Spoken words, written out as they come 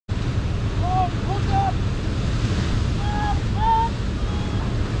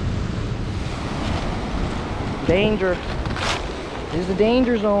Danger. This is the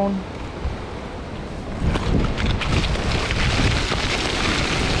danger zone.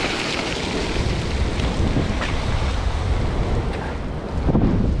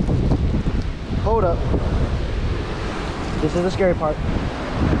 Hold up. This is the scary part.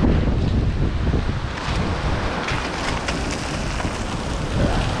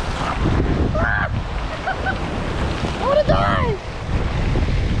 I wanna die!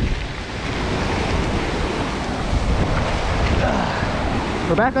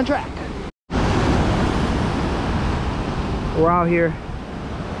 We're back on track. We're out here.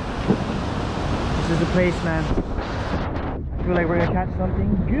 This is the place, man. I feel like we're gonna catch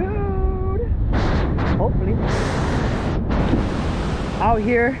something good. Hopefully. Out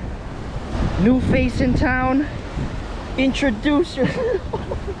here, new face in town. Introduce yourself.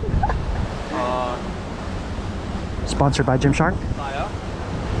 Sponsored by Gymshark. Josiah.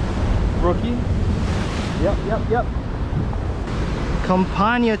 Rookie. Yep.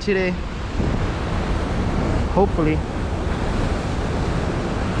 Campania today. Hopefully.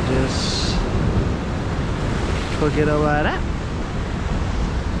 Just cook it up like that.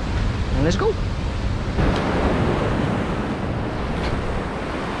 And let's go.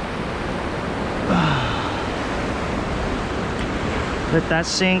 Let that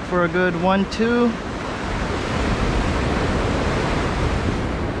sink for a good 1-2.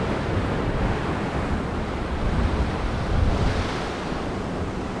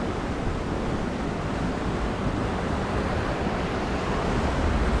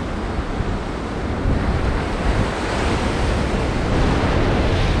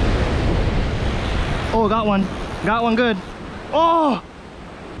 Oh, got one good. Oh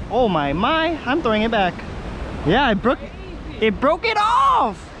my, I'm throwing it back. Yeah, it broke it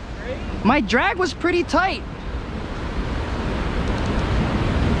off. My drag was pretty tight.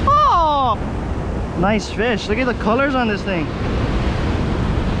 Oh, nice fish. Look at the colors on this thing.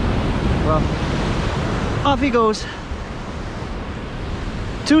 Well, off he goes.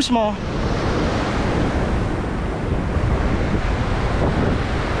 Too small.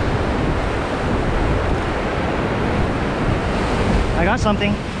 I got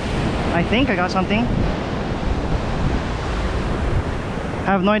something. I think I got something. I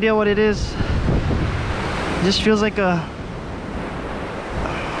have no idea what it is. It just feels like a...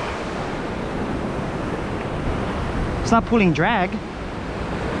 It's not pulling drag.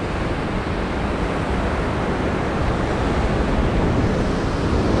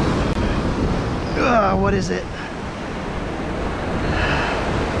 What is it?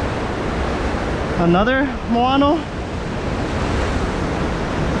 Another Moano?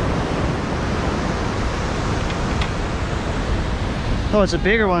 Oh, it's a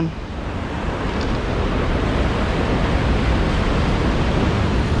bigger one.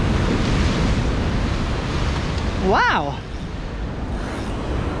 Wow.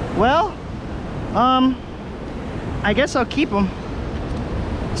 Well, I guess I'll keep them.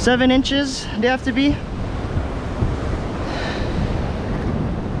 7 inches they have to be.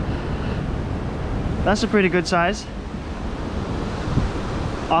 That's a pretty good size.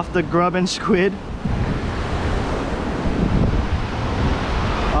 Off the grub and squid.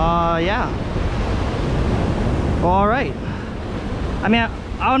 Yeah. All right. I mean,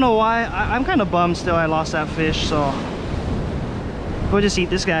 I don't know why. I'm kind of bummed still I lost that fish, so we'll just eat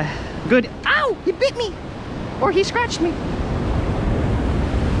this guy. Good. Ow! He bit me! Or he scratched me.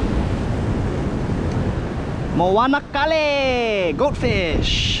 Moano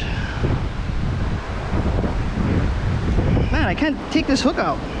goatfish. Man, I can't take this hook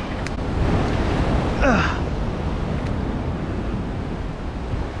out. Ugh.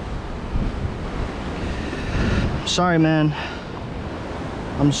 Sorry, man.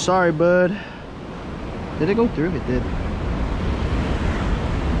 I'm sorry, bud. Did it go through? It did.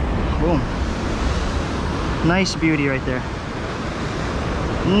 Boom. Nice beauty right there.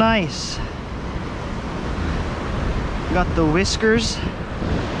 Nice. Got the whiskers.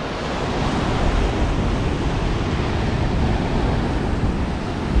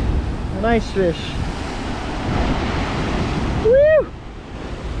 Nice fish. Woo!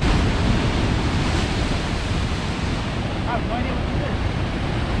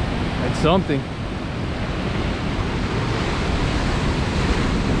 That's something.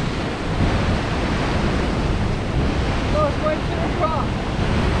 Oh, it's going to the cross.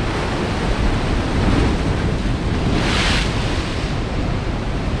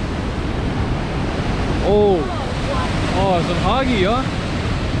 Oh, it's a hoggy, huh?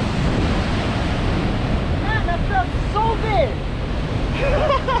 Man, that felt so big.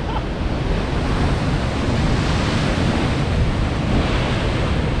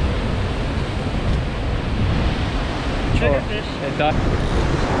 die.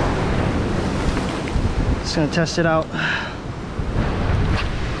 Just gonna test it out.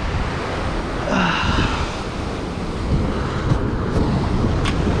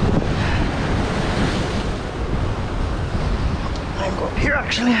 I can go up here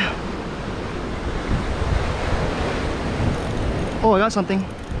actually. Oh, I got something.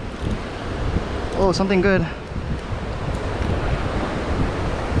 Oh, something good.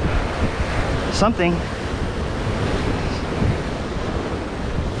 Something.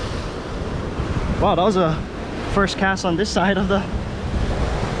 Wow, that was a first cast on this side of the...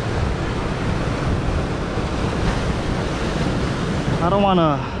 I don't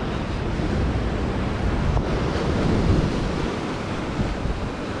wanna...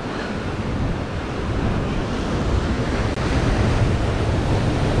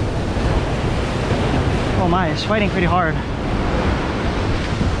 Oh my, it's fighting pretty hard.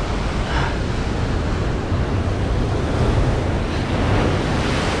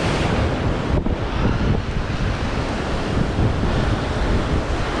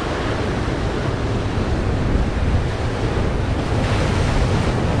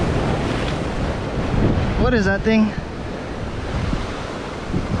 What is that thing?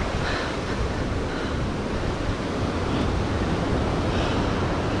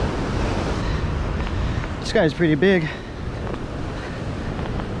 This guy is pretty big,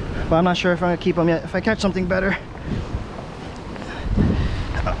 but I'm not sure if I'm gonna keep him yet. If I catch something better,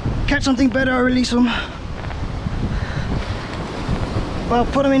 I'll release him. But I'll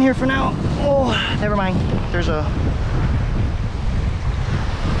put him in here for now. Oh, never mind. There's a...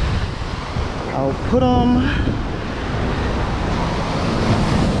 I'll put him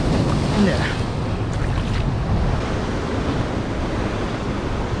in there.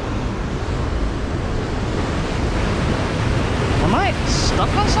 Am I stuck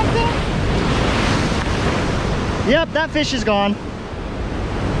on something? Yep, that fish is gone.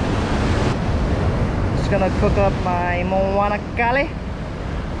 Just gonna cook up my Moano.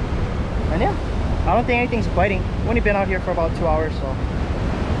 And yeah, I don't think anything's biting. Only been out here for about 2 hours, so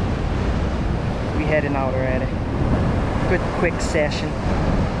we heading out already. Good quick session.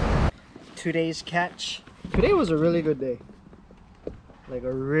 Today's catch. Today was a really good day. Like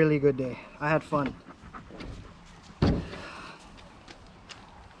a really good day. I had fun.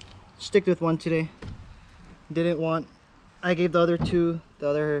 Stick with one today. Didn't want... I gave the other two, the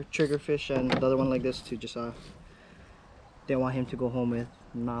other triggerfish and the other one like this to Josiah. Didn't want him to go home with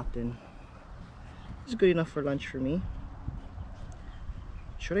nothing. It's good enough for lunch for me.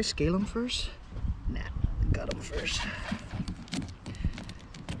 Should I scale him first? Nah, got him first.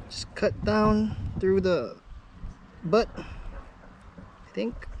 Just cut down through the butt, I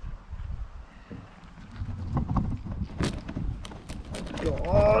think. Go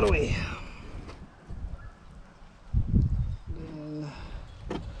all the way. Then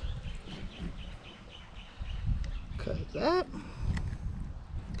cut that.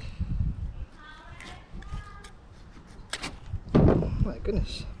 Oh my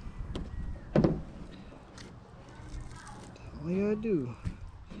goodness. All you gotta do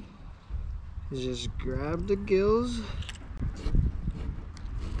is just grab the gills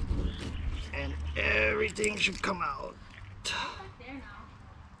and everything should come out.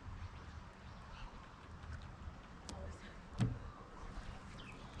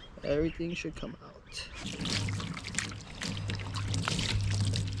 Everything should come out.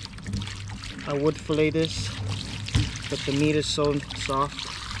 I would fillet this, but the meat is so soft.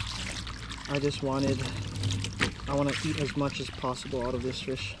 I want to eat as much as possible out of this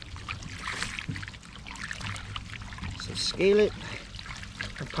fish. So scale it.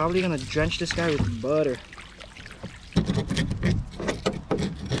 I'm probably gonna drench this guy with butter.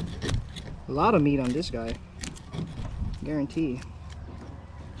 A lot of meat on this guy, guarantee.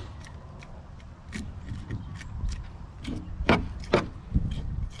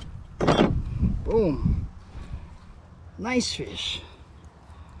 Boom. Nice fish.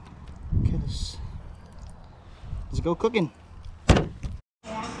 Look at this. Let's go cooking.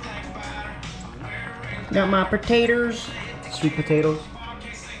 Got my potatoes, sweet potatoes.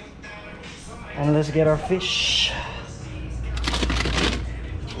 And let's get our fish.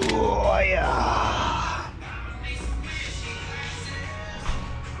 Oh yeah.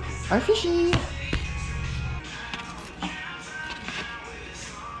 Our fishy.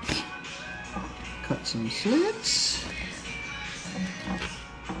 Cut some slits.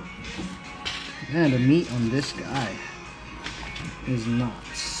 Man, the meat on this guy is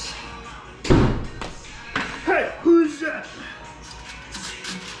nuts. Hey, who's that?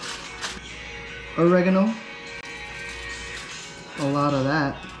 Oregano. A lot of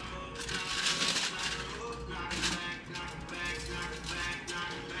that.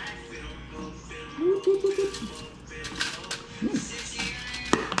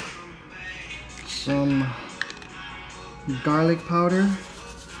 some garlic powder.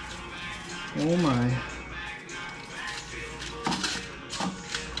 Oh my.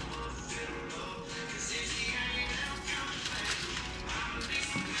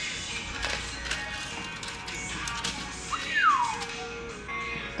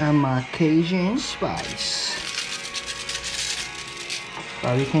 And my Cajun spice.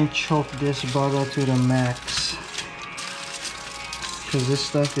 But we can choke this bugger to the max, because this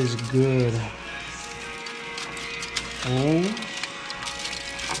stuff is good. Oh.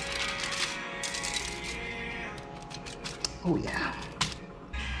 Oh yeah.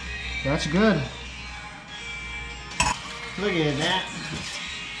 That's good. Look at that.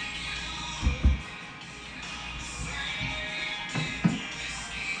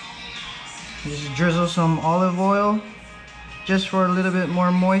 Just drizzle some olive oil just for a little bit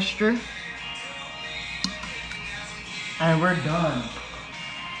more moisture. And we're done.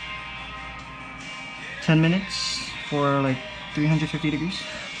 10 minutes for like 350 degrees.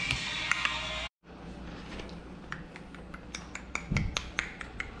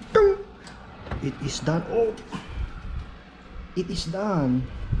 It is done. Oh, it is done.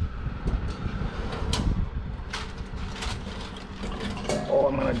 Oh,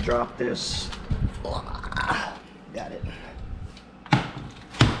 I'm gonna drop this. Got it.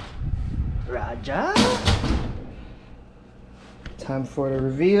 Raja. Time for the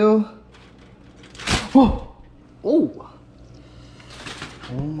reveal. Whoa! Oh!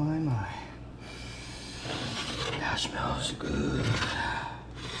 Oh my. That smells good.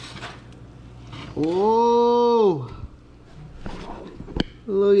 Oh!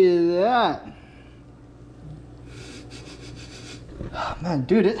 Look at that. Man,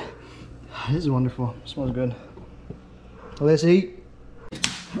 dude, this is wonderful. It smells good. Let's eat.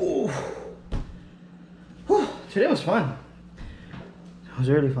 Whoa. Whew. Today was fun. It was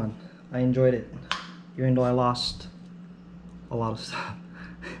really fun. I enjoyed it, even though I lost a lot of stuff.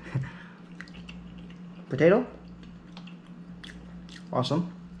 Potato.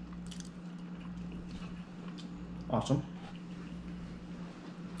 Awesome. Awesome.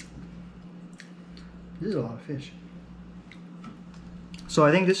 This is a lot of fish. So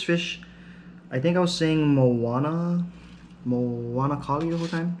I think this fish, I think I was saying Moana Kali the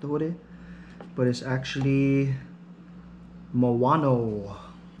whole day, but it's actually Moano.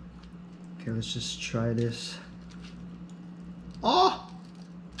 Okay, let's just try this. Oh,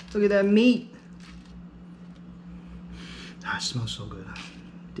 look at that meat. Ah, it smells so good.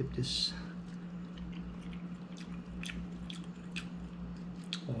 Dip this.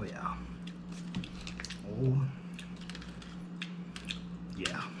 Oh yeah. Oh.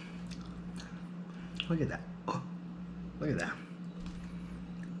 Yeah. Look at that. Oh, look at that.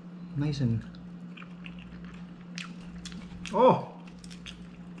 Nice and... Oh!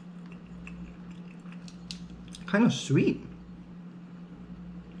 Kind of sweet.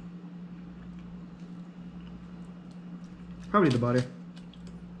 Probably the butter.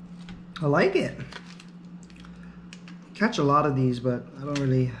 I like it. Catch a lot of these, but I don't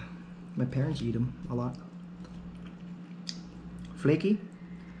really... My parents eat them a lot. Flaky.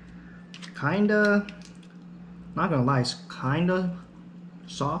 Kinda... Not gonna lie, it's kinda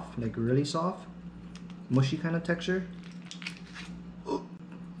soft, like really soft. Mushy kind of texture. Oh,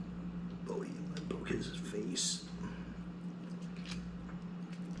 I broke his face.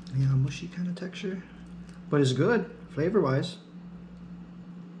 Yeah, mushy kind of texture. But it's good, flavor-wise.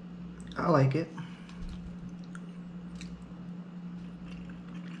 I like it.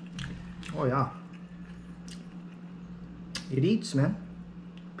 Oh yeah. It eats, man.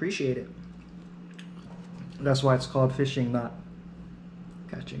 Appreciate it. That's why it's called fishing, not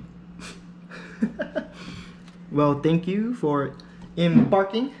catching. Well, thank you for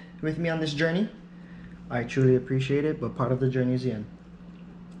embarking with me on this journey. I truly appreciate it, but part of the journey is the end.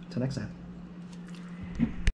 Till next time.